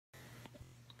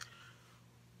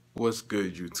What's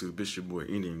good, YouTube? It's your boy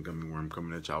Indian Gummy Worm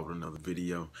coming at y'all with another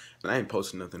video. And I ain't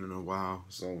posted nothing in a while,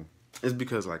 so it's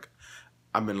because like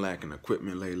I've been lacking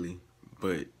equipment lately,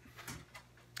 but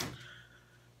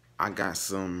I got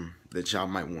some that y'all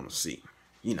might want to see,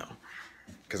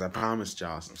 because I promised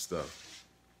y'all some stuff,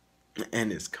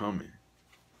 and it's coming.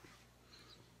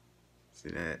 See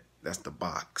that? That's the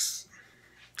box.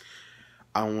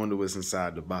 I wonder what's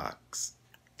inside the box.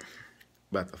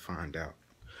 About to find out.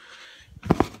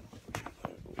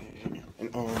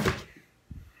 And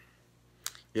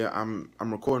yeah, I'm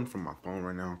recording from my phone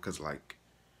right now because like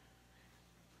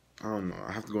I don't know,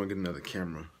 I have to go and get another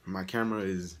camera. My camera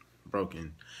is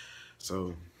broken,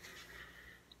 so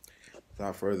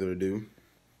without further ado,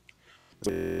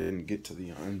 let's get to the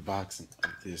unboxing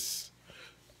of this,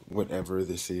 whatever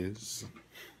this is.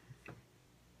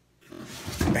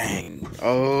 Bang!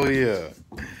 Oh yeah,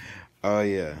 oh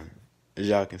yeah. As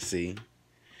y'all can see,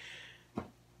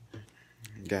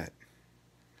 got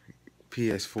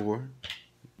PS4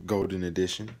 Golden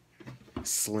Edition,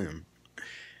 Slim.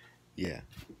 Yeah,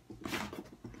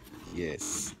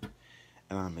 yes,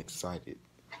 and I'm excited.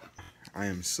 I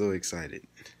am so excited.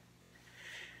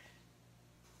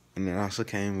 And it also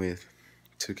came with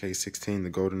 2K16, the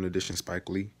Golden Edition Spike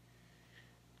Lee.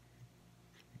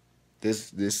 This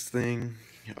thing,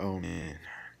 oh man,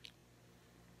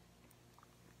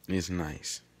 it's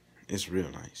nice. It's real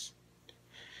nice.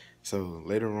 So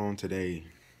later on today,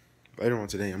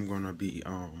 I'm gonna be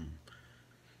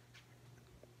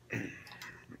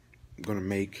gonna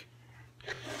make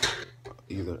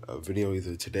either a video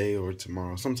either today or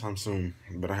tomorrow, sometime soon.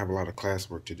 But I have a lot of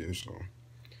classwork to do, so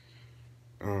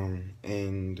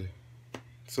and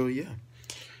so yeah.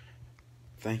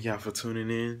 Thank y'all for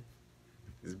tuning in.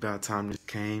 It's about time this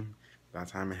came. About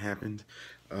time it happened.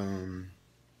 When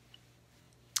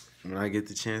I get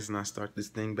the chance and I start this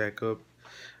thing back up,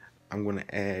 I'm gonna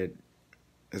add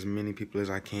as many people as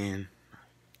I can.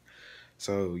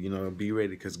 So, be ready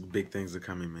because big things are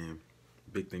coming, man.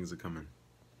 Big things are coming.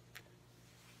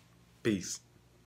 Peace.